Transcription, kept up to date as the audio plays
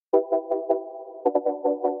This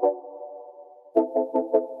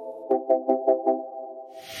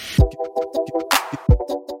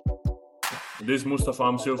is Mustapha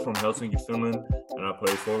Amzil from Helsinki, Finland, and I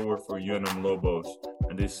play forward for UNM Lobos.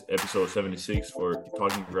 And this is episode 76 for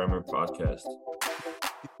Talking Grammar podcast.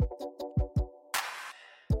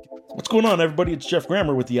 What's going on, everybody? It's Jeff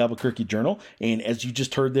Grammer with the Albuquerque Journal. And as you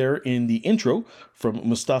just heard there in the intro from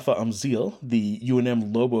Mustapha Amzil, the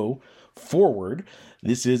UNM Lobo forward,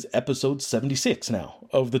 this is episode 76 now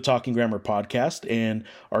of the Talking Grammar podcast. And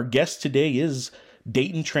our guest today is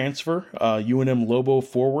Dayton transfer, UNM Lobo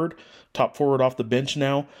forward, top forward off the bench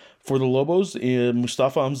now for the Lobos,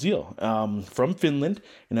 Mustapha Amzil from Finland.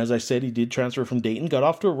 And as I said, he did transfer from Dayton, got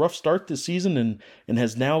off to a rough start this season and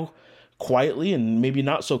has now quietly, and maybe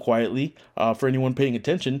not so quietly for anyone paying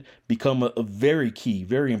attention, become a very key,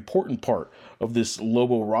 very important part of this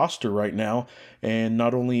Lobo roster right now. And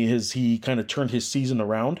not only has he kind of turned his season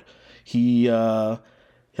around, he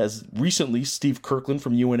has recently, Steve Kirkland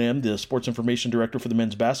from UNM, the sports information director for the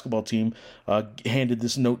men's basketball team, handed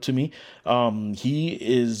this note to me. He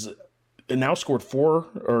is now scored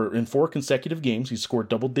in four consecutive games. He's scored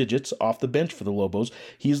double digits off the bench for the Lobos.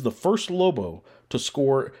 He is the first Lobo to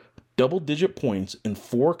score double-digit points in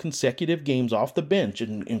four consecutive games off the bench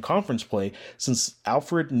in conference play since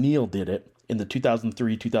Alfred Neal did it in the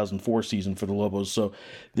 2003-2004 season for the Lobos. So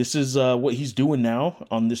this is what he's doing now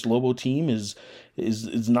on this Lobo team is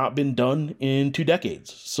not been done in 2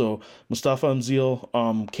 decades. So Mustapha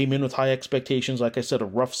Amzil came in with high expectations. Like I said, a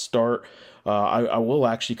rough start. I will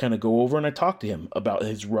actually kind of go over, and I talked to him about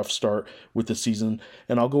his rough start with the season,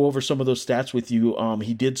 and I'll go over some of those stats with you.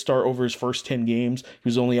 He did start over his first 10 games. He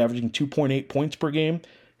was only averaging 2.8 points per game.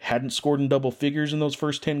 Hadn't scored in double figures in those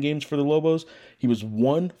first 10 games for the Lobos. He was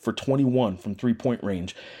 1 for 21 from 3-point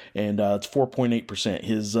range, and it's 4.8%.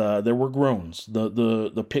 His there were groans.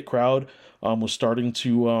 The pit crowd was starting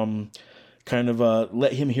to kind of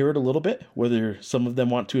let him hear it a little bit, whether some of them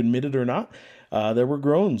want to admit it or not. There were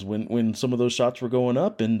groans when some of those shots were going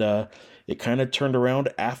up, and it kind of turned around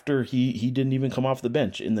after he didn't even come off the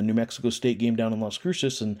bench in the New Mexico State game down in Las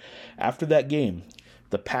Cruces. And after that game,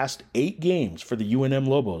 the past 8 games for the UNM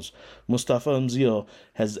Lobos, Mustapha Amzil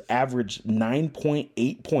has averaged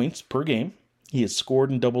 9.8 points per game. He has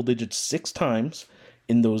scored in double digits 6 times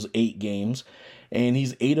in those 8 games, and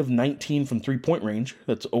he's 8 of 19 from 3-point range.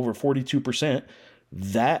 That's over 42%.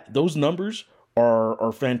 Those numbers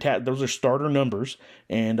are fantastic. Those are starter numbers,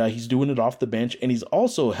 and he's doing it off the bench, and he's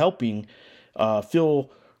also helping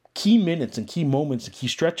fill key minutes and key moments and key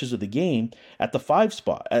stretches of the game at the 5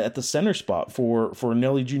 spot, at the center spot for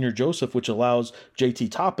Nelly Jr. Joseph, which allows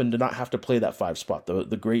JT Toppin to not have to play that 5 spot.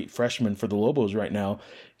 The great freshman for the Lobos right now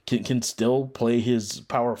can still play his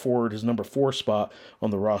power forward, his number 4 spot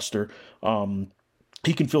on the roster.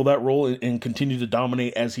 He can fill that role and continue to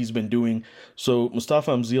dominate as he's been doing. So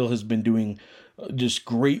Mustapha Amzil has been doing just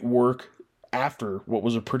great work after what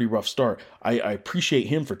was a pretty rough start. I appreciate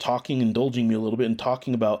him for indulging me a little bit and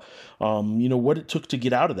talking about, what it took to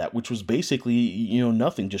get out of that, which was basically,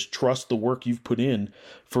 nothing. Just trust the work you've put in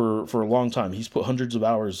for a long time. He's put hundreds of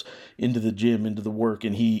hours into the gym, into the work,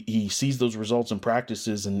 and he sees those results in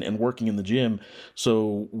practices and working in the gym.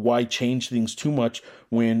 So why change things too much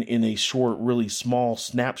when in a short, really small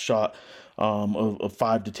snapshot of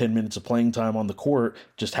 5 to 10 minutes of playing time on the court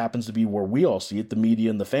just happens to be where we all see it, the media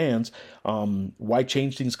and the fans. Why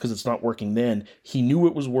change things because it's not working then? He knew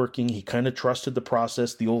it was working. He kind of trusted the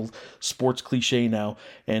process, the old sports cliche now,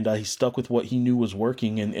 and he stuck with what he knew was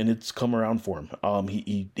working, and it's come around for him.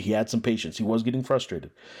 He had some patience. He was getting frustrated,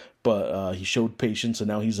 but he showed patience, and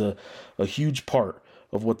now he's a huge part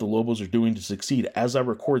of what the Lobos are doing to succeed. As I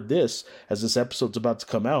record this, as this episode's about to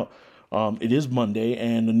come out, it is Monday,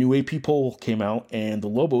 and a new AP poll came out, and the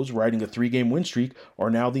Lobos, riding a 3-game win streak, are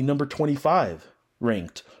now the number 25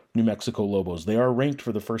 ranked New Mexico Lobos. They are ranked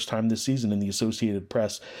for the first time this season in the Associated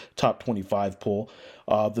Press Top 25 poll.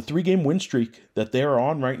 The 3-game win streak that they are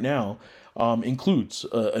on right now includes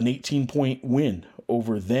an 18-point win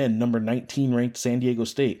over then number 19 ranked San Diego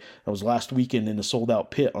State. That was last weekend in a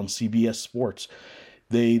sold-out pit on CBS Sports.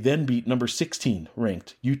 They then beat number 16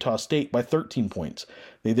 ranked Utah State by 13 points.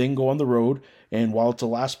 They then go on the road, and while it's a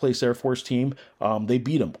last place Air Force team, they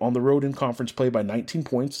beat them on the road in conference play by 19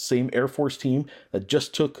 points. Same Air Force team that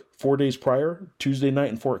just took 4 days prior, Tuesday night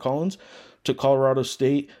in Fort Collins, took Colorado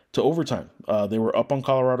State to overtime. They were up on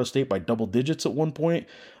Colorado State by double digits at one point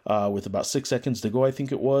with about 6 seconds to go, I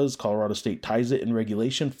think it was. Colorado State ties it in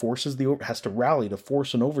regulation, has to rally to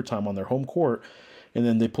force an overtime on their home court, and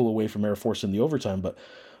then they pull away from Air Force in the overtime. But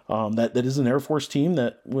that is an Air Force team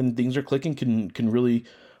that, when things are clicking, can really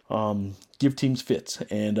give teams fits,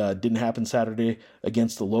 and didn't happen Saturday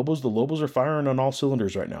against the Lobos. The Lobos are firing on all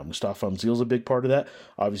cylinders right now. Mustapha Amzil is a big part of that.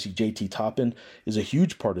 Obviously, JT Toppin is a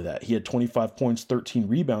huge part of that. He had 25 points, 13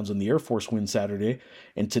 rebounds in the Air Force win Saturday,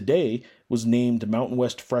 and today was named Mountain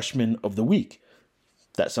West Freshman of the Week.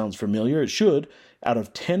 That sounds familiar. It should. Out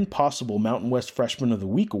of 10 possible Mountain West Freshman of the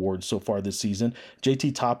Week awards so far this season,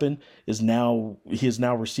 JT Toppin has now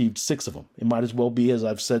received 6 of them. It might as well be, as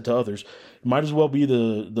I've said to others, it might as well be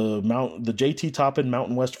the JT Toppin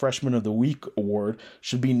Mountain West Freshman of the Week award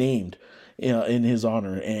should be named in his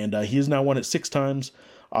honor. And he has now won it 6 times.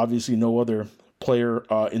 Obviously, no other player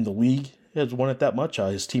in the league has won it that much.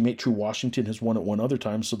 His teammate True Washington has won it 1 other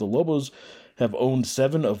time. So the Lobos have owned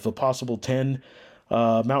 7 of the possible 10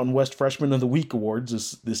 Mountain West Freshman of the Week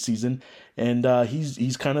awards this season, and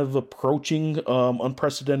he's kind of approaching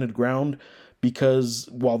unprecedented ground, because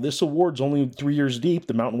while this award's only 3 years deep,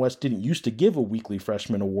 the Mountain West didn't used to give a weekly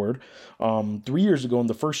freshman award. 3 years ago in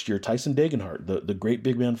the first year, Tyson Degenhart, the great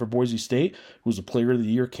big man for Boise State, who was a Player of the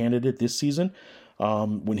Year candidate this season,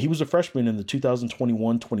 when he was a freshman in the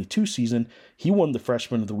 2021-22 season, he won the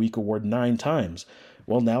Freshman of the Week award 9 times.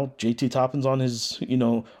 Well, now JT Toppin's on his,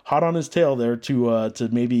 hot on his tail there to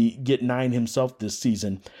maybe get 9 himself this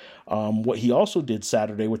season. What he also did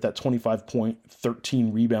Saturday with that 25-point,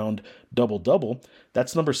 13 rebound double-double,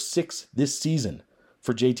 that's number 6 this season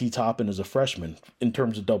for JT Toppin as a freshman in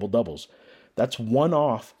terms of double-doubles. That's one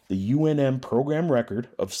off the UNM program record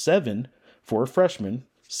of 7 for a freshman,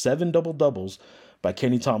 7 double-doubles by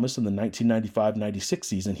Kenny Thomas in the 1995-96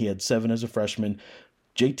 season. He had 7 as a freshman.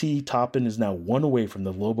 JT Toppin is now 1 away from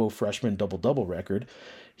the Lobo freshman double-double record.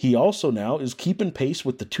 He also now is keeping pace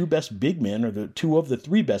with the 2 best big men, or the 2 of the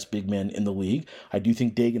 3 best big men in the league. I do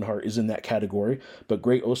think Degenhart is in that category, but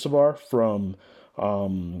Great Osabar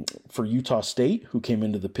for Utah State, who came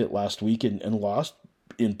into the pit last week and lost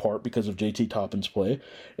in part because of JT Toppin's play,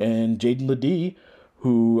 and Jaden Ledee,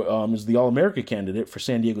 who is the All-America candidate for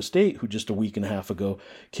San Diego State, who just a week and a half ago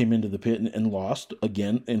came into the pit and lost,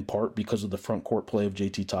 again, in part because of the front court play of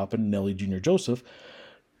JT Toppin and Nelly Jr. Joseph.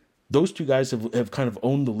 Those 2 guys have kind of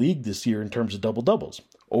owned the league this year in terms of double-doubles.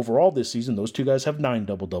 Overall this season, those 2 guys have 9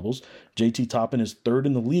 double-doubles. JT Toppin is 3rd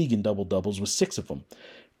in the league in double-doubles with 6 of them.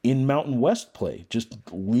 In Mountain West play, just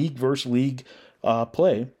league versus league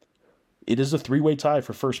play, it is a 3-way tie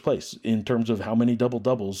for first place in terms of how many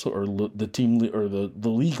double-doubles, or the team, or the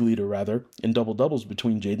league leader rather, in double-doubles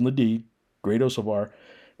between Jaden Ledee, Great Osabar,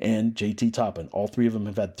 and JT Toppin. All 3 of them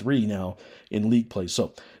have had 3 now in league play.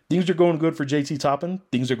 So things are going good for JT Toppin.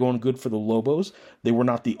 Things are going good for the Lobos. They were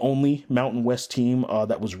not the only Mountain West team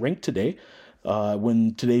that was ranked today.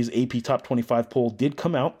 When today's AP Top 25 poll did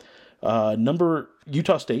come out,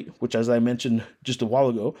 Utah State, which, as I mentioned just a while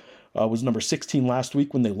ago, was number 16 last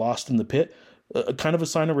week when they lost in the pit. Kind of a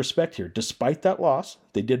sign of respect here. Despite that loss,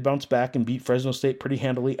 they did bounce back and beat Fresno State pretty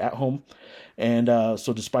handily at home. And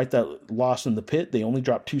so despite that loss in the pit, they only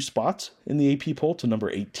dropped 2 spots in the AP poll to number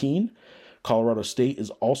 18. Colorado State is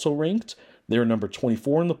also ranked. They're number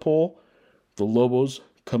 24 in the poll. The Lobos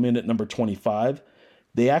come in at number 25.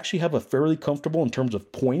 They actually have a fairly comfortable, in terms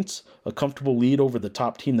of points, a comfortable lead over the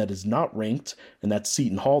top team that is not ranked, and that's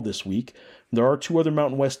Seton Hall this week. There are 2 other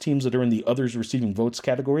Mountain West teams that are in the others receiving votes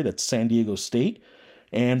category. That's San Diego State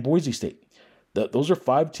and Boise State. Those are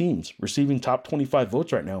 5 teams receiving top 25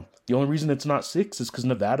 votes right now. The only reason it's not 6 is because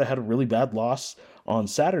Nevada had a really bad loss on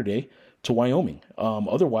Saturday to Wyoming.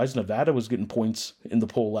 Otherwise, Nevada was getting points in the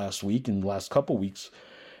poll last week and the last couple weeks.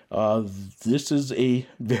 This is a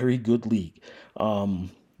very good league.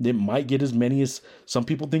 It might get as many as, some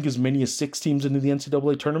people think, as many as 6 teams into the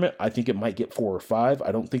NCAA tournament. I think it might get 4 or 5.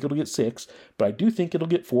 I don't think it'll get 6, but I do think it'll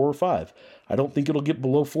get 4 or 5. I don't think it'll get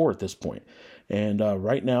below 4 at this point. And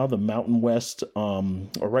right now, the Mountain West, or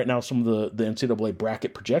right now, some of the NCAA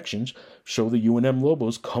bracket projections show the UNM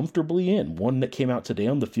Lobos comfortably in. One that came out today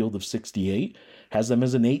on the field of 68 has them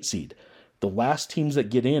as an 8 seed. The last teams that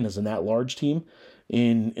get in as an at-large team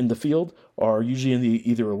in the field are usually in the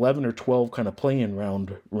either 11 or 12 kind of play-in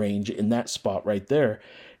round range in that spot right there.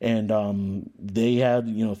 And they had,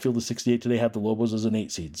 field of 68 today had the Lobos as an 8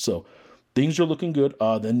 seed. So things are looking good.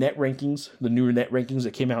 The net rankings, the new net rankings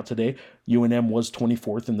that came out today, UNM was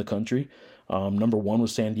 24th in the country. Number 1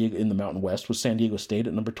 was San Diego in the Mountain West, was San Diego State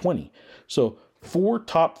at number 20. So 4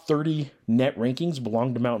 top 30 net rankings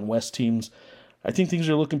belong to Mountain West teams. I think things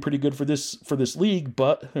are looking pretty good for this league,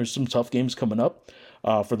 but there's some tough games coming up.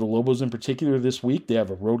 For the Lobos in particular this week, they have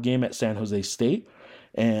a road game at San Jose State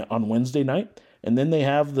on Wednesday night, and then they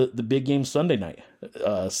have the big game Sunday night.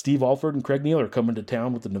 Steve Alford and Craig Neal are coming to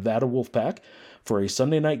town with the Nevada Wolfpack for a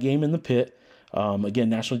Sunday night game in the pit. Again,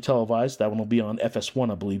 nationally televised. That one will be on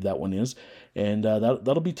FS1, I believe that one is, and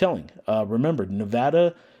that'll be telling. Remember,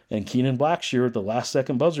 Nevada and Keenan Blackshear, the last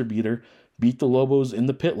second buzzer beater, beat the Lobos in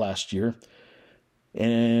the pit last year.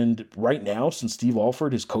 And right now, since Steve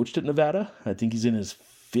Alford has coached at Nevada, I think he's in his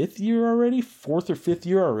fifth year already, fourth or fifth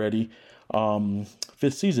year already,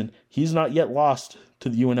 fifth season. He's not yet lost to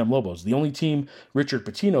the UNM Lobos. The only team Richard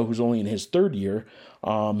Pitino, who's only in his third year,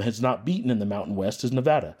 has not beaten in the Mountain West is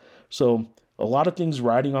Nevada. So a lot of things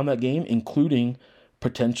riding on that game, including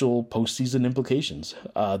potential postseason implications.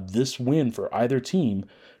 This win for either team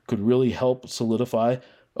could really help solidify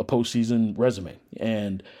a postseason resume.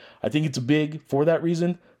 And I think it's big for that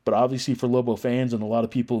reason, but obviously for Lobo fans and a lot of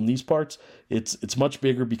people in these parts, it's much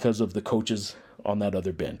bigger because of the coaches on that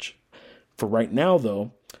other bench. For right now,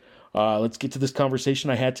 though, let's get to this conversation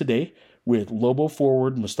I had today with Lobo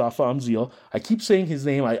forward Mustapha Amzil. I keep saying his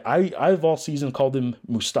name. I've all season called him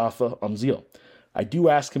Mustapha Amzil. I do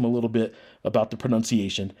ask him a little bit about the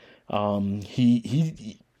pronunciation.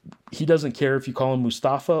 He doesn't care if you call him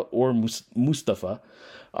Mustafa or Mustafa.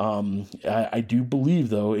 I do believe,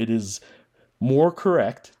 though, it is more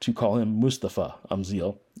correct to call him Mustapha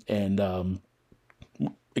Amzil. And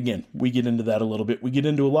again, we get into that a little bit. We get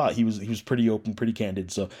into a lot. He was pretty open, pretty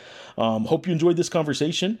candid. So hope you enjoyed this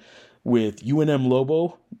conversation with UNM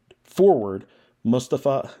Lobo forward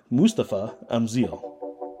Mustapha Amzil.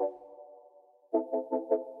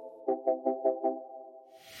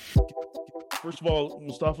 First of all,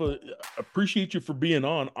 Mustapha, appreciate you for being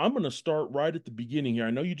on. I'm going to start right at the beginning here.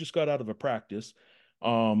 I know you just got out of a practice.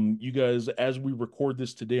 You guys, as we record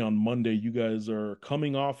this today on Monday, you guys are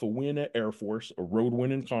coming off a win at Air Force, a road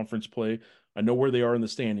win in conference play. I know where they are in the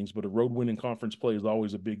standings, but a road win in conference play is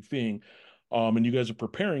always a big thing. And you guys are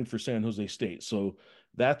preparing for San Jose State. So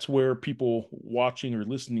that's where people watching or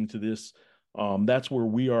listening to this, that's where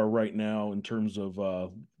we are right now in terms of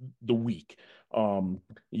the week.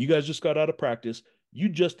 You guys just got out of practice. You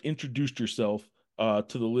just introduced yourself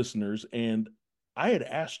to the listeners, and I had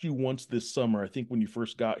asked you once this summer, I think when you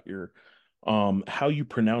first got here, how you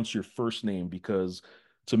pronounce your first name, because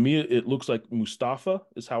to me it looks like Mustapha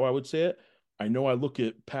is how I would say it. I know I look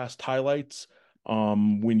at past highlights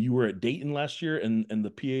when you were at Dayton last year, and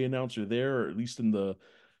the PA announcer there, or at least in the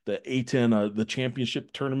A10 the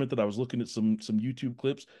championship tournament that I was looking at some YouTube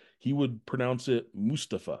clips, he would pronounce it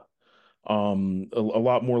Mustafa. A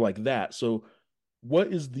lot more like that. So what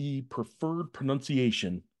is the preferred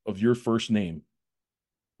pronunciation of your first name?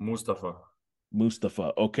 Mustafa.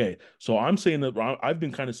 Mustafa. Okay. So I'm saying that wrong. I've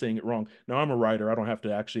been kind of saying it wrong. Now I'm a writer. I don't have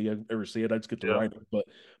to actually ever say it. I just get to Yeah. write it.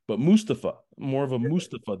 But Mustafa, more of a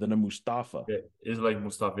Mustafa than a Mustafa. Yeah, it's like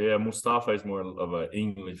Mustafa. Yeah, Mustafa is more of an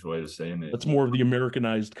English way of saying it. That's more of the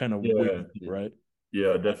Americanized kind of way, Yeah, right?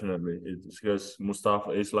 yeah, definitely. It's because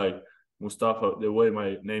Mustafa. It's like Mustafa. The way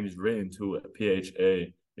my name is written too,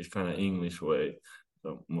 PHA, is kind of English way.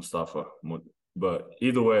 So Mustafa. But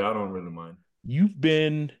either way, I don't really mind. You've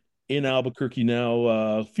been in Albuquerque now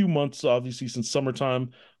a few months, obviously since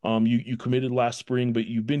summertime. You committed last spring, but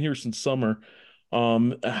you've been here since summer.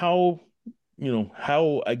 How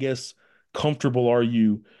I guess comfortable are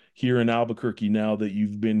you here in Albuquerque now that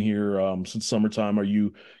you've been here since summertime? Are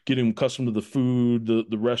you getting accustomed to the food,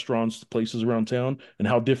 the restaurants, the places around town, and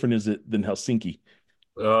how different is it than Helsinki?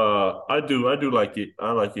 I do like it.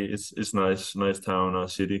 I like it. It's nice town,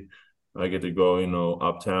 city. I get to go,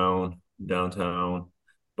 uptown, downtown,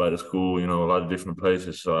 by the school, a lot of different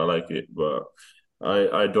places. So I like it. But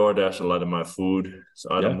I DoorDash a lot of my food, so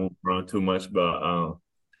I don't Yeah. move around too much. But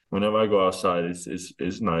whenever I go outside,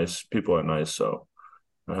 it's nice. People are nice, so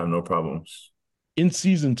I have no problems. In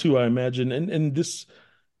season two, I imagine, and this,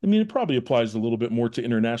 I mean, it probably applies a little bit more to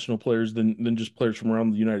international players than just players from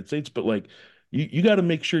around the United States. But like, you got to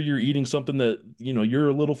make sure you're eating something that you're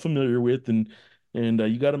a little familiar with, and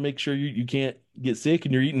you got to make sure you can't get sick,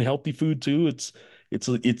 and you're eating healthy food too.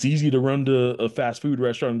 It's easy to run to a fast food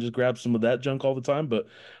restaurant and just grab some of that junk all the time. But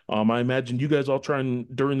I imagine you guys all try and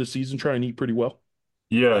during the season try and eat pretty well.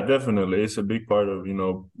 Yeah, definitely. It's a big part of,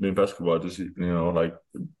 being basketball, just, like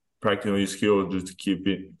practicing your skills just to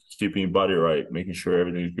keeping your body right, making sure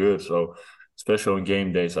everything's good. So especially on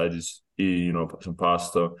game days, I just eat, some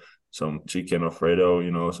pasta, some chicken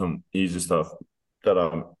Alfredo, some easy stuff that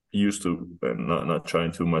I'm used to, and not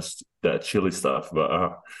trying too much that chili stuff.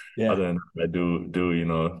 But Yeah. other than that, I do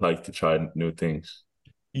like to try new things.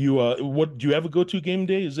 You what do you have a go-to game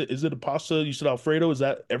day? Is it a pasta? You said Alfredo. Is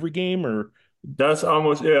that every game or That's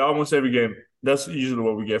almost every game. That's usually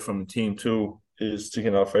what we get from the team too, is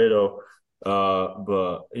chicken Alfredo.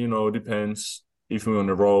 But it depends. If we're on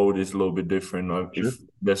the road, it's a little bit different. sure? If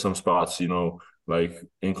there's some spots, Like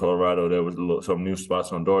in Colorado, there was some new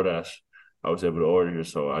spots on DoorDash. I was able to order here,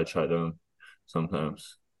 so I try them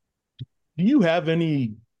sometimes. Do you have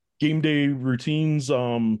any game day routines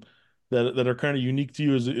that are kind of unique to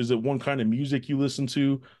you? Is it one kind of music you listen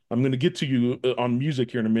to? I'm going to get to you on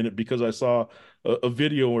music here in a minute because I saw a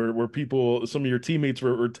video where people, some of your teammates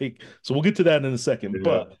were take. So we'll get to that in a second.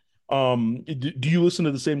 Yeah. But do you listen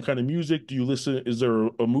to the same kind of music? Do you listen? Is there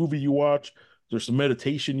a movie you watch? Is there some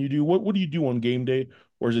meditation you do? What do you do on game day,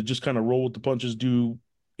 or is it just kind of roll with the punches? Do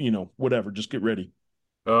whatever? Just get ready.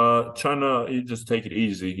 Trying to just take it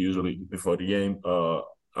easy usually before the game.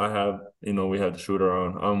 I have, we have the shoot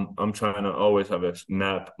around. I'm trying to always have a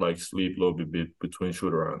nap, like sleep a little bit between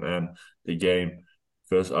shoot around and the game,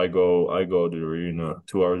 because I go to the arena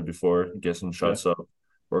 2 hours before, get some Yeah. shots up,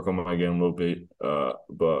 work on my game a little bit.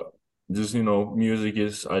 But just music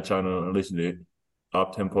is I try to listen to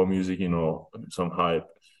up tempo music, some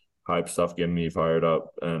hype stuff, get me fired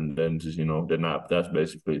up, and then just the nap. That's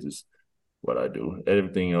basically just what I do.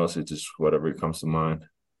 Everything else is just whatever comes to mind.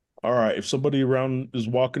 All right, if somebody around is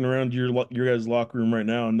walking around your guys' locker room right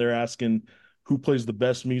now and they're asking who plays the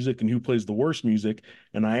best music and who plays the worst music,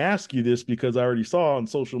 and I ask you this because I already saw on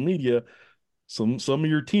social media some of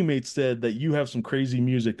your teammates said that you have some crazy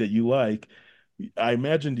music that you like. I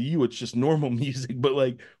imagine to you it's just normal music, but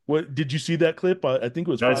like, what did you see that clip? I think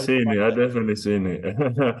it was I five seen o'clock. it. I definitely seen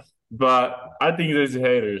it. But I think there's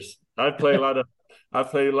haters. I play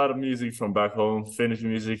a lot of music from back home, Finnish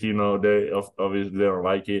music, they obviously they don't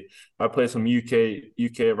like it. I play some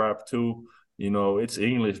UK rap too. It's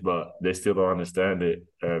English, but they still don't understand it.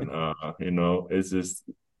 And it's just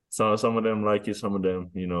some of them like it, some of them,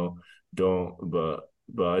 don't.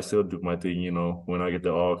 But I still do my thing, when I get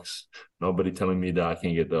the aux, nobody telling me that I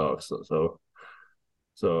can't get the aux.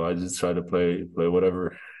 So I just try to play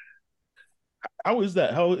whatever. How is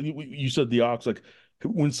that? How you said the ox like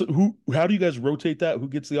who how do you guys rotate that? Who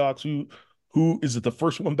gets the ox? Who is it the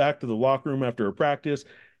first one back to the locker room after a practice?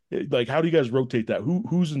 Like how do you guys rotate that?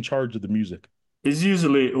 Who's in charge of the music? It's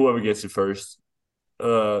usually whoever gets it first.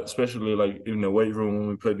 Especially like in the weight room when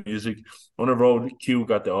we play music. On the road, Q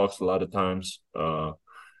got the aux a lot of times.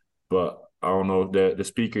 But I don't know, the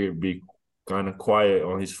speaker be kind of quiet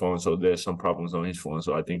on his phone, so there's some problems on his phone.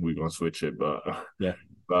 So I think we're gonna switch it. But Yeah.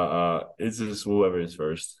 it's just whoever is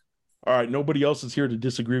first. All right, nobody else is here to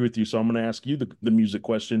disagree with you, so I'm going to ask you the music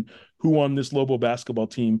question. Who on this Lobo basketball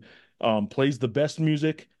team plays the best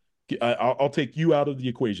music? I'll take you out of the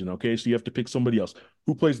equation, okay? So you have to pick somebody else.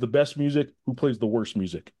 Who plays the best music? Who plays the worst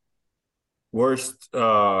music? Worst,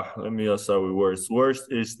 let me start with worst.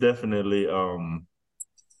 Worst is definitely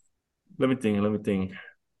let me think.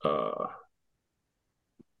 Uh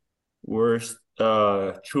Worst,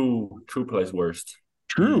 True plays worst.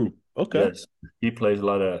 He True. Okay. Yes, he plays a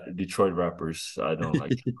lot of Detroit rappers. I don't like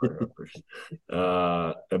Detroit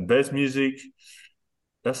rappers. And best music,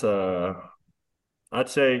 that's I'd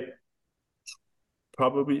say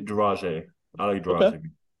probably Durage. I like Okay. Durage.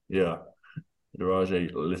 Yeah, Durage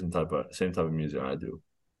listen type of same type of music I do.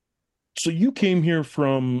 So you came here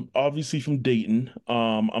from obviously from Dayton.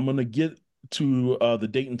 I'm gonna get to the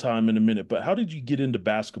Dayton time in a minute, but how did you get into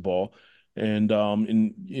basketball? And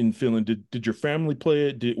in Finland, did your family play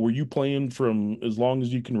it? Were you playing from as long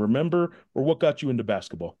as you can remember, or what got you into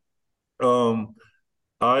basketball? Um,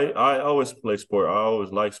 I always play sport. I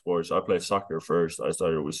always like sports. I played soccer first. I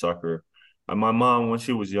started with soccer. And my mom, when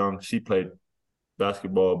she was young, she played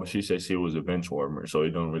basketball, but she said she was a bench warmer, so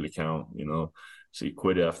it don't really count. She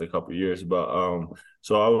quit it after a couple of years. But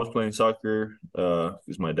so I was playing soccer,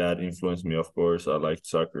 because my dad influenced me, of course. I liked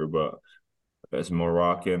soccer, but as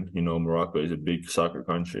Moroccan, Morocco is a big soccer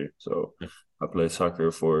country. So I played soccer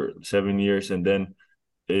for 7 years, and then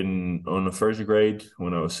in on the first grade,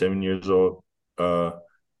 when I was 7 years old, uh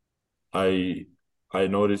I I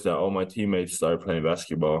noticed that all my teammates started playing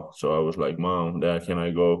basketball. So I was like, Mom, Dad, can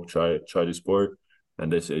I go try the sport?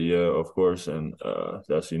 And they said, Yeah, of course. And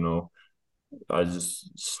that's I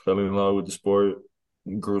just fell in love with the sport,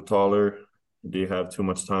 grew taller, didn't have too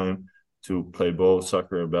much time to play both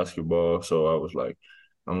soccer and basketball. So I was like,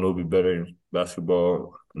 I'm a little bit better in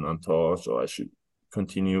basketball and I'm tall, so I should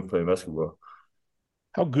continue playing basketball.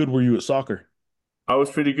 How good were you at soccer? I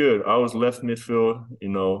was pretty good. I was left midfield.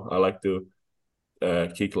 I like to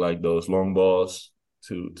kick like those long balls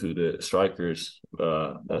to the strikers.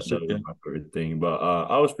 That was Okay. my favorite thing. But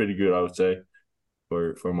I was pretty good, I would say,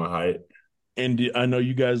 for my height. And I know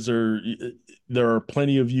you guys are, there are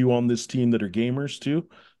plenty of you on this team that are gamers too.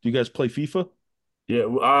 Do you guys play FIFA? Yeah,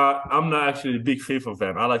 I'm not actually a big FIFA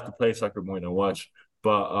fan. I like to play soccer more than watch.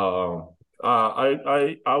 But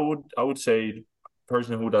I would say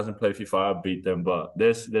person who doesn't play FIFA, I beat them. But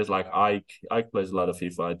there's like Ike. Ike plays a lot of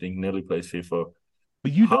FIFA. I think Nelly plays FIFA.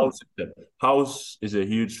 But you don't. House is a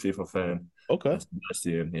huge FIFA fan. Okay. That's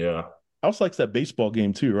Sebastian. Yeah, House likes that baseball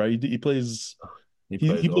game too, right? He plays he he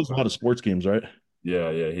plays all plays a lot kinds. of sports games, right?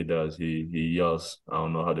 Yeah, he does. He yells. I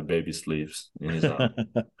don't know how the baby sleeps in his house.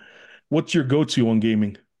 What's your go-to on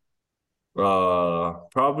gaming?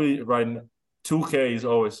 Probably right now, 2K is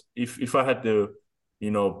always if I had to,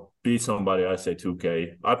 beat somebody, I'd say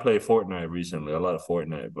 2K. I played Fortnite recently, a lot of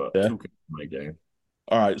Fortnite, but Yeah. 2K is my game.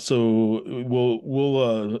 All right, so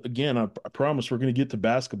we'll again, I promise we're going to get to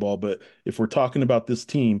basketball, but if we're talking about this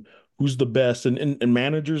team, who's the best, and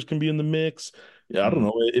managers can be in the mix. Yeah, I don't Mm.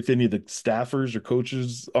 know if any of the staffers or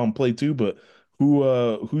coaches play too, but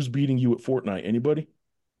who's beating you at Fortnite? Anybody?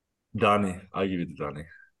 Donnie, I give it to Donnie.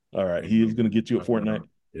 All right, he is going to get you at Fortnite.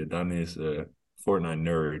 Yeah, Donnie is a Fortnite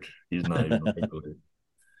nerd. He's not even a regular.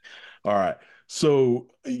 All right. So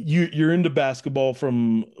you're into basketball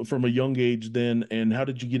from a young age then, and how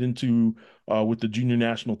did you get into with the junior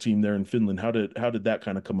national team there in Finland? How did that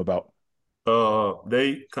kind of come about?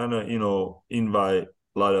 They kind of, invite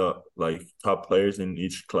a lot of like top players in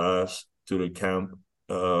each class to the camp.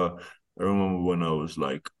 I remember when I was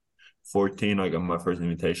like 14, I got my first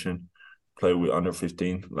invitation, play with under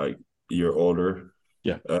 15, like a year older,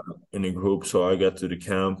 Yeah. uh, in a group. So I got to the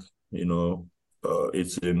camp,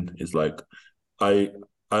 it's like I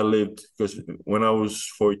I lived because when I was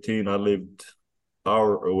 14, I lived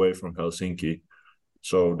hour away from Helsinki.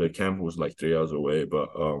 So the camp was like 3 hours away, but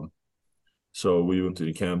so we went to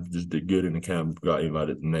the camp, just did good in the camp, got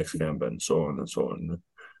invited to the next camp, and so on and so on.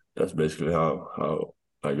 That's basically how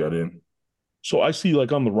I got in. So I see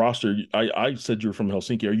like on the roster, I said you're from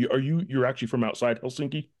Helsinki. You're actually from outside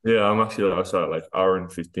Helsinki? Yeah, I'm actually outside like hour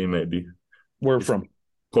and 15 maybe. Where It's from?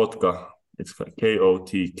 Kotka. It's like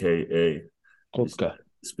Kotka is the Kotka.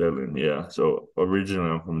 spelling. Yeah. So originally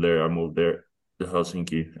I'm from there. I moved there to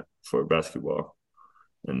Helsinki for basketball,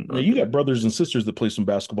 and Now I you played. got brothers and sisters that play some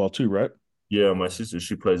basketball too, right? Yeah, my sister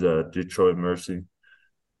she plays at Detroit Mercy,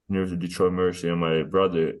 near the Detroit Mercy, and my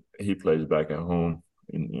brother he plays back at home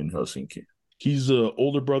in Helsinki. He's a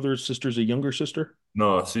older brother, sister's a younger sister.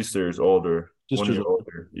 No, sister is older, one Sister's year older.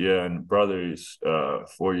 older. Yeah, and brother is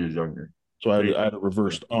 4 years younger. So Three. I had it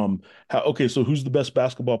reversed. Okay, so who's the best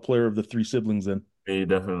basketball player of the three siblings then? Me,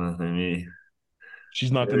 definitely me.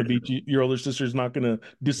 She's not going to beat you. Your older sister's not going to No,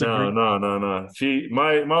 disagree. no, no, no.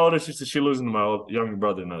 My older sister, she lives to my younger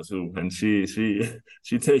brother now too, and she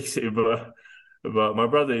takes it. But my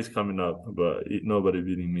brother is coming up, but nobody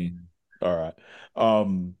beating me. All right.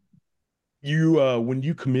 Um, you when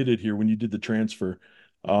you committed here, when you did the transfer,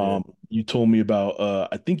 Yeah, you told me about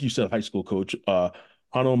I think you said high school coach,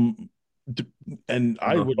 Hanum, and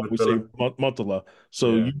I I know would my always say fella. Mutala.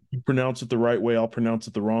 So Yeah, you pronounce it the right way, I'll pronounce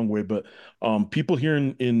it the wrong way. But people here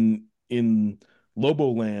in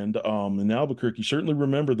Lobo land, in Albuquerque certainly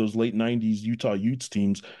remember those late 90s Utah Utes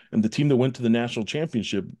teams and the team that went to the national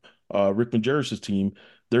championship, Rick Majerus's team.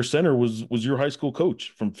 Their center was your high school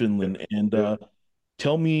coach from yeah, Finland. And yeah.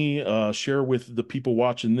 tell me, share with the people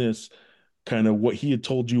watching this kind of what he had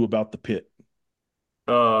told you about the pit.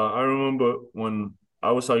 I remember when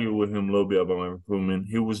I was talking with him a little bit about my recruitment.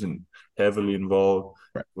 He wasn't heavily involved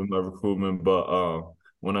Right. with my recruitment, but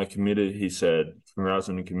when I committed, he said, "Congrats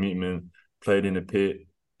on the commitment. Played in the pit.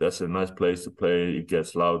 That's a nice place to play. It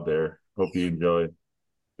gets loud there. Hope you enjoy."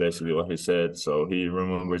 Basically, what he said. So he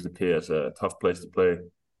remembers the pit as a tough place to play.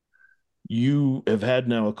 You have had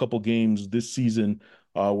now a couple games this season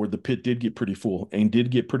where the pit did get pretty full and did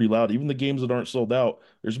get pretty loud. Even the games that aren't sold out,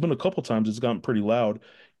 there's been a couple times it's gotten pretty loud.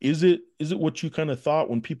 Is it what you kind of thought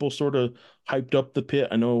when people sort of hyped up the pit?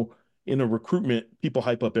 I know in a recruitment, people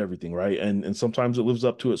hype up everything, right? And sometimes it lives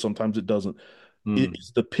up to it, sometimes it doesn't. Hmm.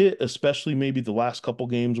 Is the pit, especially maybe the last couple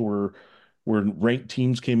games where ranked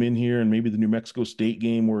teams came in here and maybe the New Mexico State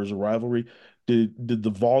game where it's a rivalry, did the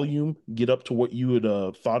volume get up to what you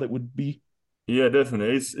had thought it would be? Yeah,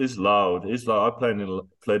 definitely. It's loud. It's loud. I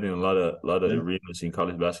played in a lot of Yeah. arenas in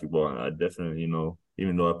college basketball, and I definitely,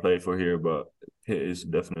 even though I played for here, but Pitt is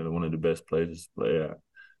definitely one of the best places to play at.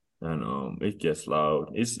 And it gets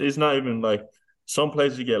loud. It's not even like some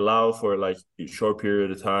places get loud for like a short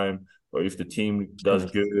period of time, or if the team It's kind does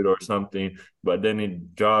of good or something, but then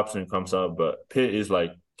it drops and comes up. But Pitt is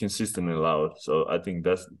like consistently loud, so I think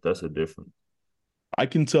that's a difference. I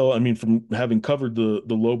can tell, I mean, from having covered the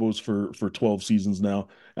Lobos for 12 seasons now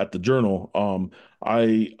at the Journal,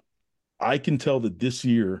 I I can tell that this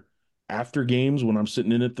year, after games, when I'm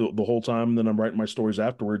sitting in it the whole time, and then I'm writing my stories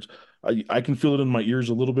afterwards, I can feel it in my ears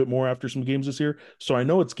a little bit more after some games this year. So I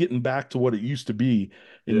know it's getting back to what it used to be.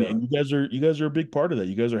 Yeah. And you guys are a big part of that.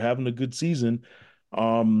 You guys are having a good season.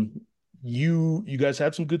 Um, you guys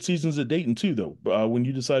had some good seasons at Dayton too, though. When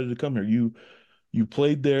you decided to come here, you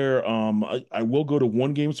played there. I will go to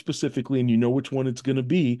one game specifically, and you know which one it's going to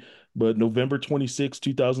be. But November 26,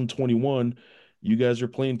 2021, you guys are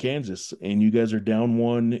playing Kansas, and you guys are down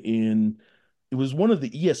one in. It was one of the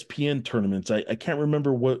ESPN tournaments. I can't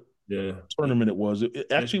remember what Yeah. tournament it was. It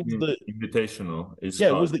It's actually was the invitational. It's yeah,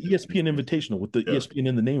 it was called. the ESPN Invitational with the Yeah. ESPN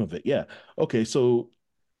in the name of it. Yeah. Okay, so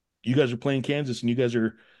you guys are playing Kansas, and you guys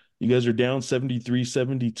are down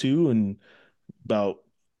 73-72, and about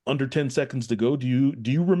under 10 seconds to go. Do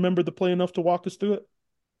you remember the play enough to walk us through it?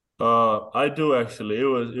 I do actually.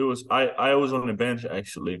 I was on the bench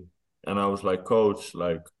actually, and I was like, Coach,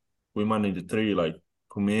 like we might need a three, like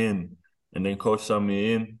put me in, and then Coach sent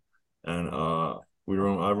me in, and I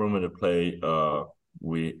remember the play.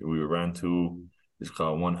 We ran to it's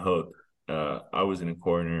called one hook. I was in the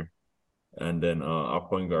corner, and then our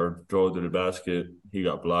point guard drove to the basket. He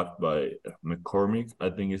got blocked by McCormick, I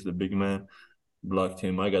think is the big man. Blocked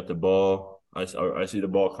him. I got the ball. I see the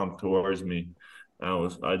ball come towards me.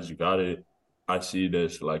 I just got it. I see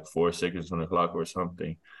there's like 4 seconds on the clock or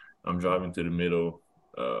something. I'm driving to the middle,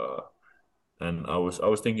 and I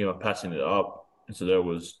was thinking of passing it up. And so there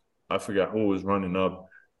was I forgot who was running up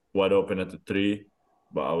wide open at the three,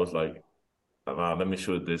 but I was like, let me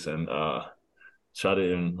shoot this and shot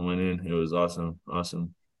it and went in. It was awesome,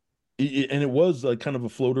 awesome. And it was like kind of a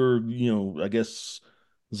floater, I guess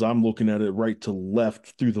as I'm looking at it, right to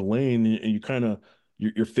left through the lane, and you kind of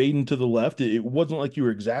you're fading to the left. It wasn't like you were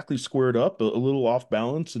exactly squared up, a little off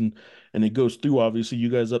balance, and it goes through. Obviously, you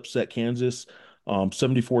guys upset Kansas,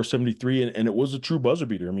 74-73, and it was a true buzzer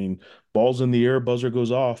beater. I mean, balls in the air, buzzer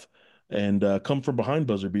goes off, and come from behind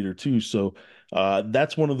buzzer beater too. So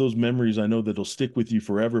that's one of those memories I know that'll stick with you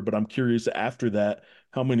forever. But I'm curious after that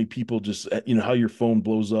how many people just how your phone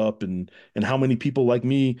blows up, and how many people like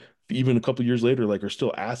me even a couple years later like are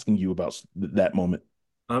still asking you about that moment.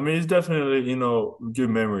 I mean, it's definitely, good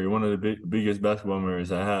memory. One of the biggest basketball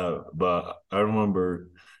memories I have. But I remember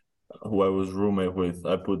who I was roommate with.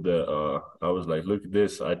 I was like, look at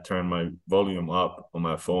this. I turned my volume up on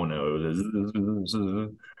my phone. Now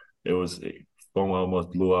phone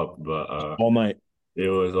almost blew up, but All night. it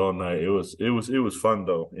was all night. It was fun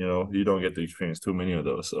though. You don't get to experience too many of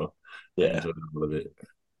those, so I Yeah. enjoyed all of it.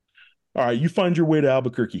 All right, you find your way to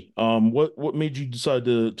Albuquerque. What made you decide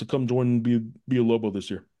to come join and be a Lobo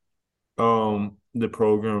this year? The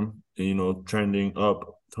program, trending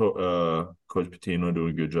up. Coach Patino doing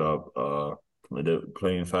a good job. With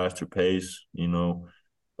playing faster pace.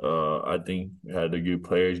 I think we had the good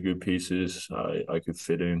players, good pieces. I could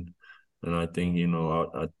fit in, and I think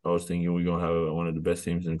I was thinking we're gonna have one of the best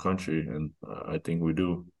teams in the country, and I think we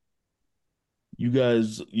do. You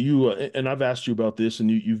guys, and I've asked you about this, and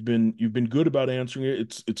you've been good about answering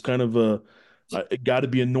it. It's kind of it got to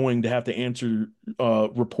be annoying to have to answer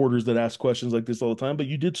reporters that ask questions like this all the time. But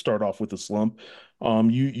you did start off with a slump.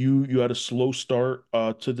 You had a slow start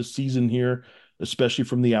to the season here, especially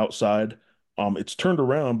from the outside. It's turned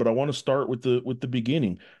around, but I want to start with the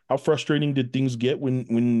beginning. How frustrating did things get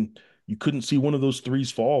when you couldn't see one of those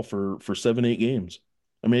threes fall for 7, 8 games?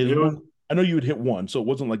 I mean, It was I know you had hit one, so it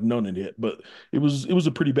wasn't like none had hit, but it was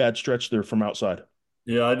a pretty bad stretch there from outside.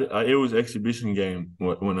 Yeah, it was exhibition game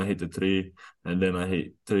when I hit the three, and then I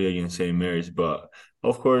hit three against St. Mary's. But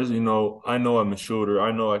of course, I know I'm a shooter.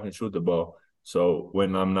 I know I can shoot the ball. So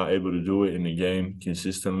when I'm not able to do it in the game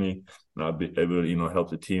consistently, not be able to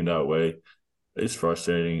help the team that way, it's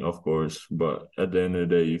frustrating, of course. But at the end of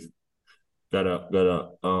the day, you gotta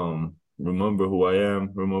remember who I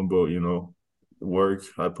am. Remember, the work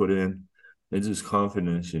I put in. It's just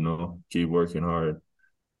confidence. Keep working hard,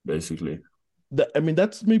 basically. I mean,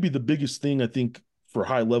 that's maybe the biggest thing I think for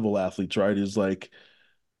high level athletes, right? Is like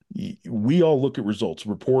we all look at results,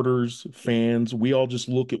 reporters, fans, we all just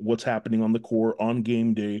look at what's happening on the court on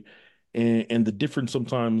game day, and the difference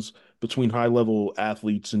sometimes between high level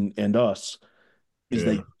athletes and us is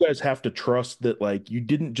that Yeah. you guys have to trust that like you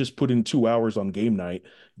didn't just put in 2 hours on game night.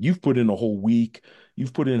 You've put in a whole week.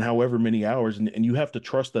 You've put in however many hours, and you have to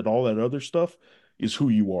trust that all that other stuff is who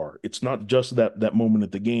you are. It's not just that moment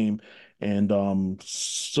at the game. And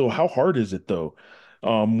so how hard is it though?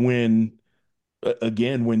 When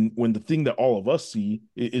again, when the thing that all of us see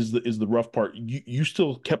is the rough part. You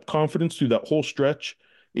still kept confidence through that whole stretch.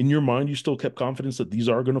 In your mind, you still kept confidence that these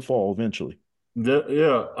are going to fall eventually.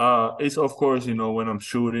 It's of course, when I'm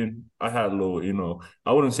shooting, I had a little,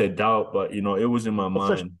 I wouldn't say doubt, but it was in my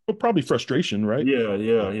mind. But probably frustration, right? Yeah,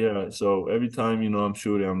 Yeah. yeah, yeah. So every time, I'm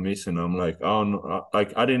shooting, I'm missing. I'm like, I don't know,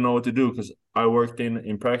 like I didn't know what to do because I worked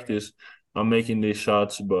in practice. I'm making these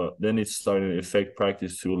shots, but then it's starting to affect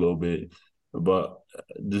practice too a little bit. But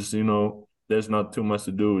just, there's not too much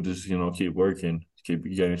to do. Just, keep working, keep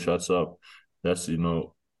getting shots up. That's,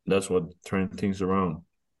 that's what turns things around.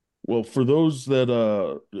 Well, for those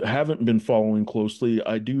that haven't been following closely,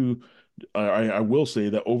 I will say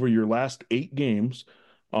that over your last 8 games,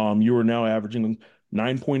 you are now averaging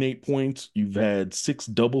 9.8 points. You've had 6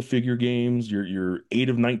 double-figure games. You're 8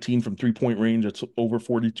 of 19 from 3-point range. That's over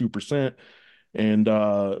 42%. And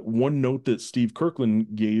one note that Steve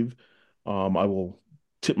Kirkland gave, I will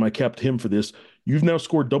tip my cap to him for this. You've now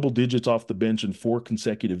scored double digits off the bench in 4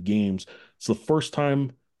 consecutive games. It's the first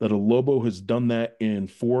time that a Lobo has done that in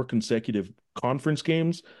 4 consecutive conference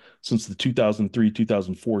games since the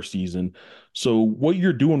 2003-2004 season. So what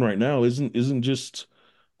you're doing right now isn't just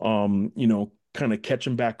kind of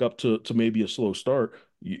catching back up to maybe a slow start.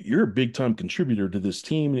 You're a big time contributor to this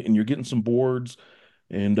team, and you're getting some boards,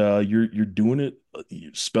 and you're doing it,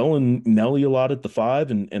 spelling Nelly a lot at the five,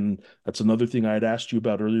 and that's another thing I had asked you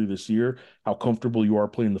about earlier this year, how comfortable you are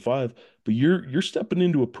playing the five. But you're stepping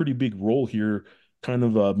into a pretty big role here, kind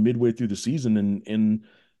of midway through the season,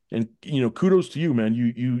 and kudos to you, man.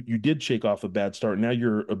 You did shake off a bad start. Now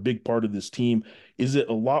you're a big part of this team. Is it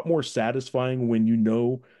a lot more satisfying when you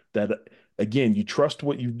know that? Again, you trust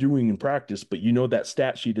what you're doing in practice, but you know that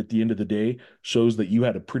stat sheet at the end of the day shows that you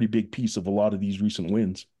had a pretty big piece of a lot of these recent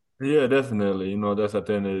wins. Yeah, definitely. That's at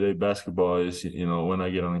the end of the day, basketball is, when I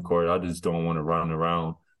get on the court, I just don't want to run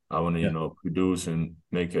around. I want to, Yeah. produce and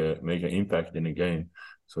make an impact in the game.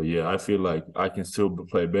 So yeah, I feel like I can still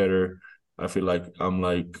play better. I feel like I'm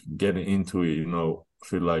like getting into it, I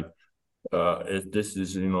feel like if this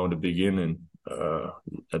is, the beginning.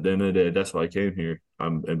 At the end of the day, that's why I came here.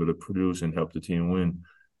 I'm able to produce and help the team win.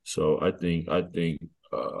 So I think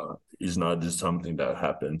it's not just something that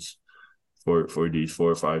happens for these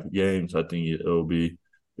 4 or 5 games. I think it'll be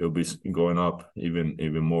going up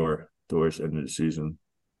even more towards the end of the season.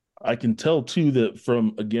 I can tell too that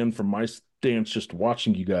from my stance, just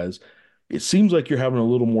watching you guys, it seems like you're having a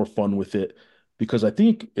little more fun with it because I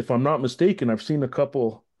think, if I'm not mistaken, I've seen a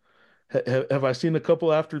couple. Have I seen a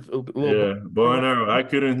couple after a little bit? Yeah, but I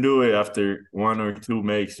couldn't do it after 1 or 2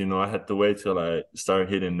 makes. I had to wait till I start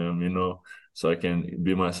hitting them. So I can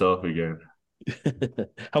be myself again.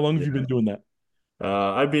 How long have you been Yeah. doing that?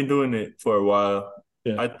 I've been doing it for a while.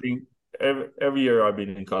 Yeah, I think every year I've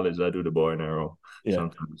been in college, I do the bow and arrow yeah.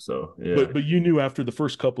 sometimes. So yeah. But you knew after the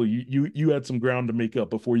first couple, you had some ground to make up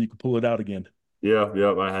before you could pull it out again. Yeah,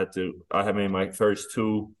 yeah, I had to. I had made my first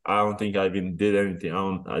two. I don't think I even did anything.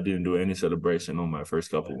 I didn't do any celebration on my first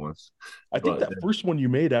couple ones. I think But that first one you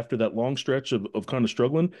made after that long stretch of kind of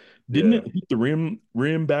struggling, didn't yeah, it hit the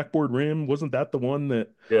rim, backboard rim? Wasn't that the one that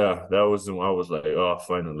yeah, that was the one I was like, oh,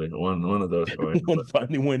 finally, one of those going. one But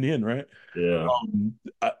finally went in, right? yeah,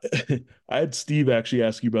 I, I had Steve actually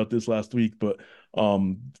ask you about this last week, but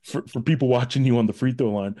for people watching you on the free throw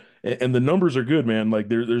line, and the numbers are good, man. Like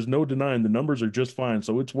there's no denying the numbers are just fine,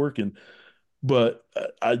 so it's working. But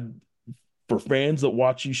for fans that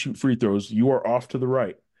watch you shoot free throws, you are off to the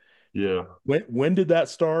right. yeah. When did that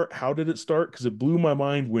start? How did it start? Because it blew my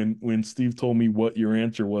mind when Steve told me what your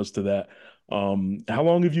answer was to that. How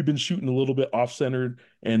long have you been shooting a little bit off centered,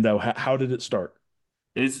 and how did it start?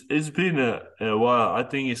 It's been a while. I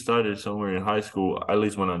think it started somewhere in high school, at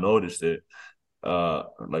least when I noticed it.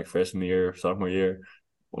 Like freshman year, sophomore year,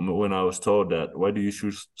 when I was told that, why do you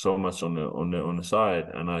shoot so much on the side?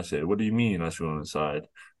 And I said, what do you mean I shoot on the side?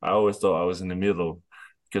 I always thought I was in the middle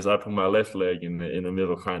because I put my left leg in the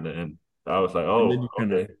middle kind of, and I was like, And then oh, you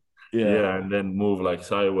kind of, okay, yeah. yeah, and then move like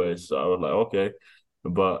sideways. So I was like, okay,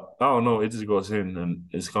 but I don't know, it just goes in and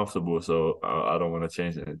it's comfortable, so I don't want to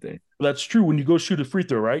change anything. That's true. When you go shoot a free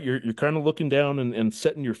throw, right? You're kind of looking down and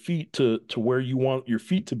setting your feet to where you want your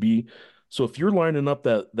feet to be. So if you're lining up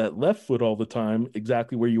that left foot all the time,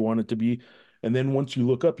 exactly where you want it to be, and then once you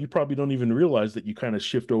look up, you probably don't even realize that you kind of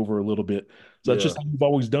shift over a little bit. So that's Yeah. just how you've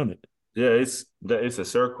always done it. Yeah, it's a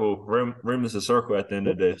circle. Rim is a circle at the end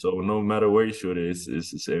of Yep. the day. So no matter where you shoot it, it's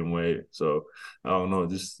the same way. So I don't know,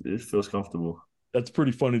 just it feels comfortable. That's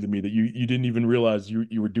pretty funny to me that you didn't even realize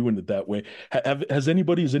you were doing it that way. Has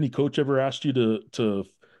any coach ever asked you to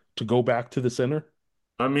go back to the center?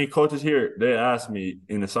 I mean, coaches here, they asked me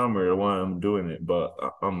in the summer why I'm doing it, but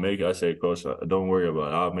I'm making. I say, coach, don't worry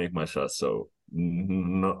about it. I'll make my shots. So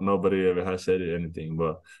nobody ever has said anything,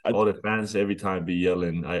 but I all the fans every time be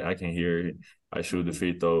yelling. I can hear it. I shoot the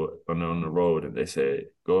free throw on the road, and they say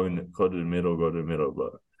go to the middle, go to the middle.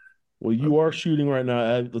 But Well, uh, you are shooting right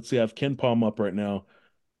now. Let's see, I have Ken Palm up right now.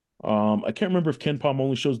 I can't remember if Ken Palm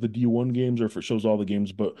only shows the D1 games or if it shows all the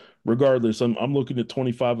games, but regardless, I'm looking at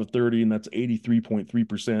 25 of 30, and that's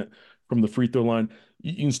 83.3% from the free throw line.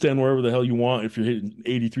 You can stand wherever the hell you want if you're hitting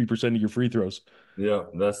 83% of your free throws. yeah,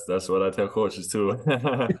 that's what I tell coaches too.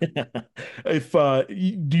 If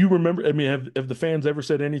do you remember? I mean, have the fans ever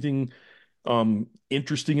said anything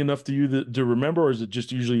interesting enough to you to remember, or is it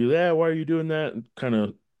just usually, yeah, why are you doing that? Kind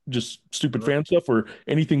of just stupid fan stuff, or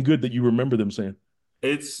anything good that you remember them saying?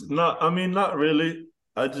 It's not, I mean, not really.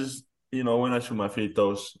 I just, when I shoot my free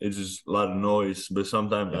throws, it's just a lot of noise, but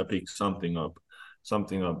sometimes I pick something up,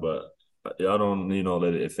 but I don't,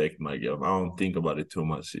 let it affect my game. I don't think about it too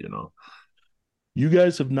much. You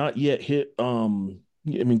guys have not yet hit I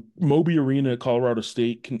mean, Moby Arena at Colorado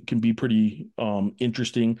State can be pretty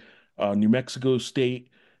interesting. New Mexico State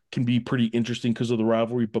can be pretty interesting because of the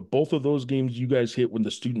rivalry, but both of those games you guys hit when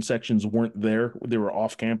the student sections weren't there. They were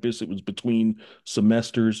off campus. It was between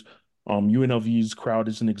semesters. UNLV's crowd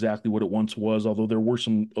isn't exactly what it once was, although there were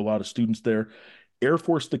a lot of students there. Air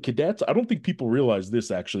Force, the cadets, I don't think people realize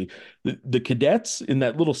this actually. The cadets in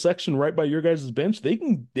that little section right by your guys' bench, they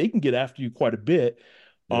can get after you quite a bit.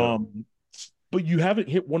 Yeah. Um, but you haven't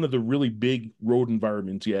hit one of the really big road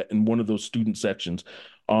environments yet in one of those student sections.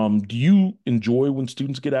 Do you enjoy when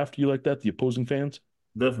students get after you like that, the opposing fans?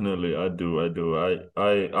 Definitely, I do. I do.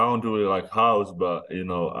 I don't do it like house, but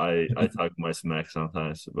I talk my smack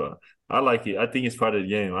sometimes. But I like it. I think it's part of the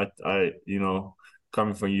game.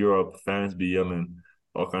 Coming from Europe, fans be yelling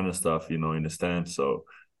all kind of stuff, in the stands. So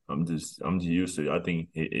I'm just used to it. I think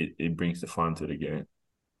it brings the fun to the game.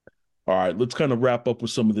 All right, let's kind of wrap up with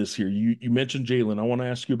some of this here. You mentioned Jalen. I want to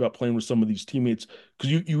ask you about playing with some of these teammates because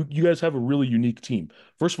you guys have a really unique team.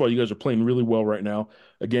 First of all, you guys are playing really well right now.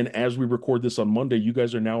 Again, as we record this on Monday, you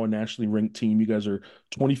guys are now a nationally ranked team. You guys are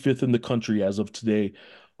 25th in the country as of today.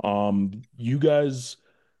 You guys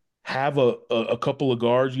have a couple of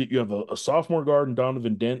guards. You have a sophomore guard in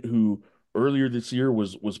Donovan Dent who earlier this year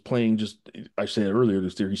was playing just I said earlier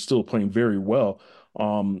this year, he's still playing very well.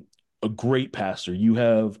 Um, a great passer. You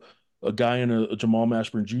have a guy in a Jamal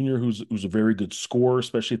Mashburn Jr. who's a very good scorer,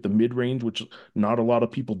 especially at the mid range, which not a lot of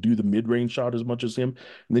people do the mid range shot as much as him.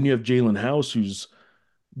 And then you have Jalen House, who's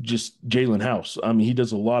just Jalen House. I mean, he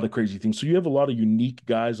does a lot of crazy things. So you have a lot of unique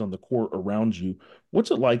guys on the court around you. What's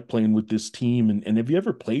it like playing with this team? And have you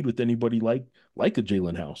ever played with anybody like a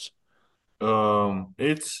Jalen House?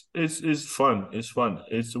 It's fun. It's fun.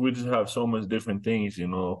 We just have so much different things.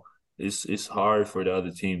 It's hard for the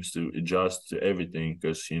other teams to adjust to everything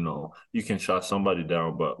because you can shut somebody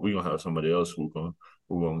down, but we gonna have somebody else who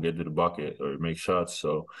gonna get to the bucket or make shots.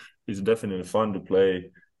 So it's definitely fun to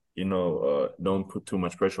play. Don't put too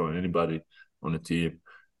much pressure on anybody on the team.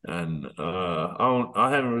 And I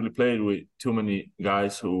haven't really played with too many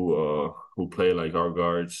guys who play like our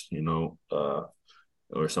guards.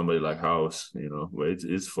 Or somebody like House. But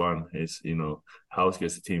it's fun. House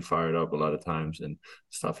gets the team fired up a lot of times, and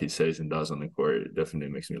stuff he says and does on the court it definitely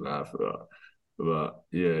makes me laugh. But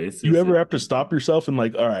yeah, You ever have to stop yourself and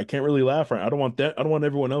like, all right, I can't really laugh right. I don't want that. I don't want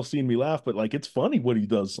everyone else seeing me laugh, but like it's funny what he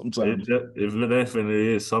does sometimes. it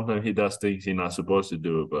definitely is. Sometimes he does things he's not supposed to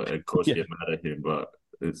do, but of course Yeah. get mad at him. But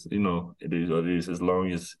it is what it is. As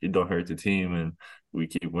long as it don't hurt the team and we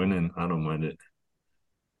keep winning, I don't mind it.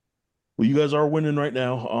 Well, you guys are winning right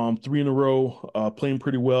now. Three in a row, playing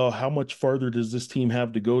pretty well. How much farther does this team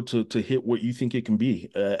have to go to hit what you think it can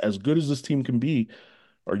be? As good as this team can be,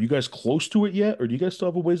 are you guys close to it yet, or do you guys still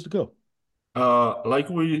have a ways to go? Like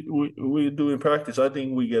we do in practice, I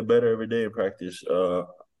think we get better every day in practice. I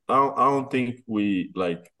don't think we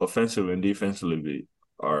like offensive and defensively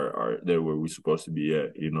are there where we're supposed to be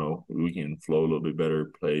at. We can flow a little bit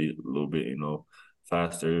better, play a little bit,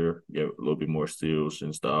 faster, get a little bit more steals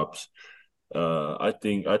and stops. I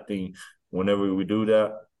think whenever we do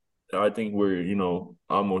that, I think we're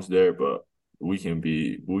almost there, but we can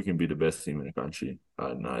be the best team in the country,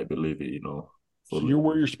 and I believe it, So fully. you're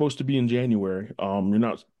where you're supposed to be in January.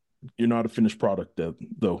 You're not a finished product though.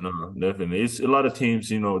 No, definitely. It's a lot of teams,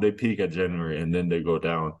 they peak at January and then they go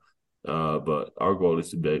down. But our goal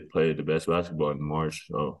is to play the best basketball in March.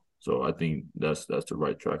 So I think that's the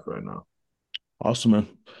right track right now. Awesome, man.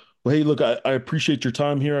 Well, hey, look, I appreciate your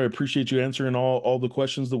time here. I appreciate you answering all the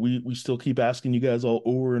questions that we still keep asking you guys all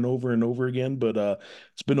over and over and over again. But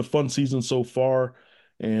it's been a fun season so far,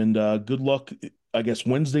 and good luck. I guess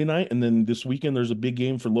Wednesday night, and then this weekend there's a big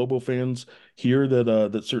game for Lobo fans here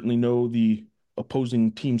that certainly know the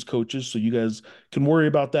opposing team's coaches. So you guys can worry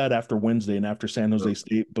about that after Wednesday and after San Jose So,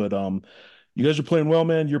 State. But You guys are playing well,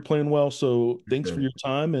 man. You're playing well. So thanks for Okay. your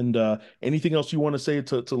time. And anything else you want to say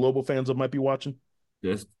to Lobo fans that might be watching?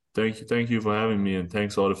 Yes, thank you for having me, and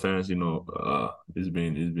thanks all the fans. It's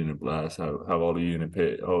been a blast. Have all of you in the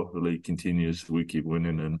pit. Hopefully, it continues. We keep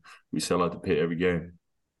winning, and we sell out the pit every game.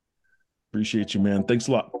 Appreciate you, man. Thanks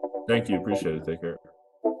a lot. Thank you. Appreciate it. Take care.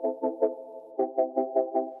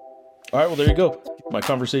 All right, well, there you go. My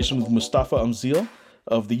conversation with Mustapha Amzil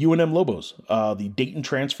of the UNM Lobos, the Dayton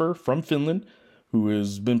transfer from Finland, who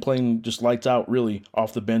has been playing just lights out, really,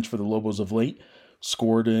 off the bench for the Lobos of late.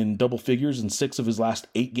 Scored in double figures in 6 of his last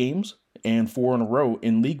 8 games and 4 in a row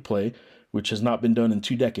in league play, which has not been done in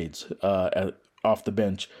 2 decades off the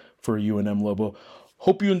bench for UNM Lobo.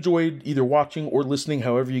 Hope you enjoyed either watching or listening,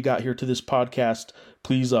 however you got here to this podcast.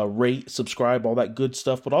 Please rate, subscribe, all that good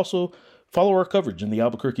stuff, but also follow our coverage in the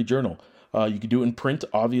Albuquerque Journal. You can do it in print,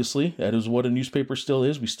 obviously. That is what a newspaper still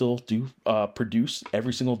is. We still do produce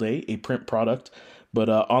every single day a print product, but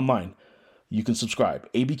online. You can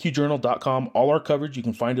subscribe. abqjournal.com, all our coverage. You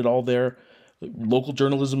can find it all there. Local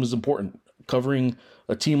journalism is important. Covering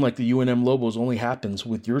a team like the UNM Lobos only happens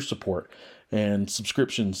with your support and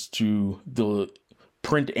subscriptions to the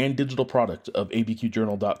print and digital product of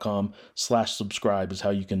abqjournal.com/subscribe is how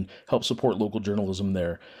you can help support local journalism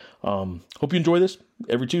there. Hope you enjoy this.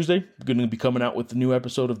 Every Tuesday, we're going to be coming out with the new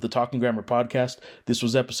episode of the Talking Grammar podcast. This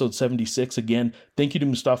was episode 76. Again, thank you to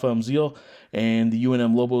Mustapha Amzil and the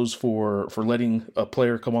UNM Lobos for letting a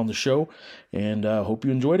player come on the show, and hope you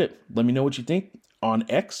enjoyed it. Let me know what you think on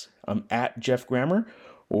X. I'm at Jeff Grammer,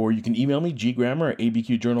 or you can email me,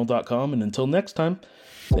 ggrammer@abqjournal.com. And until next time,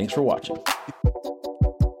 thanks for watching.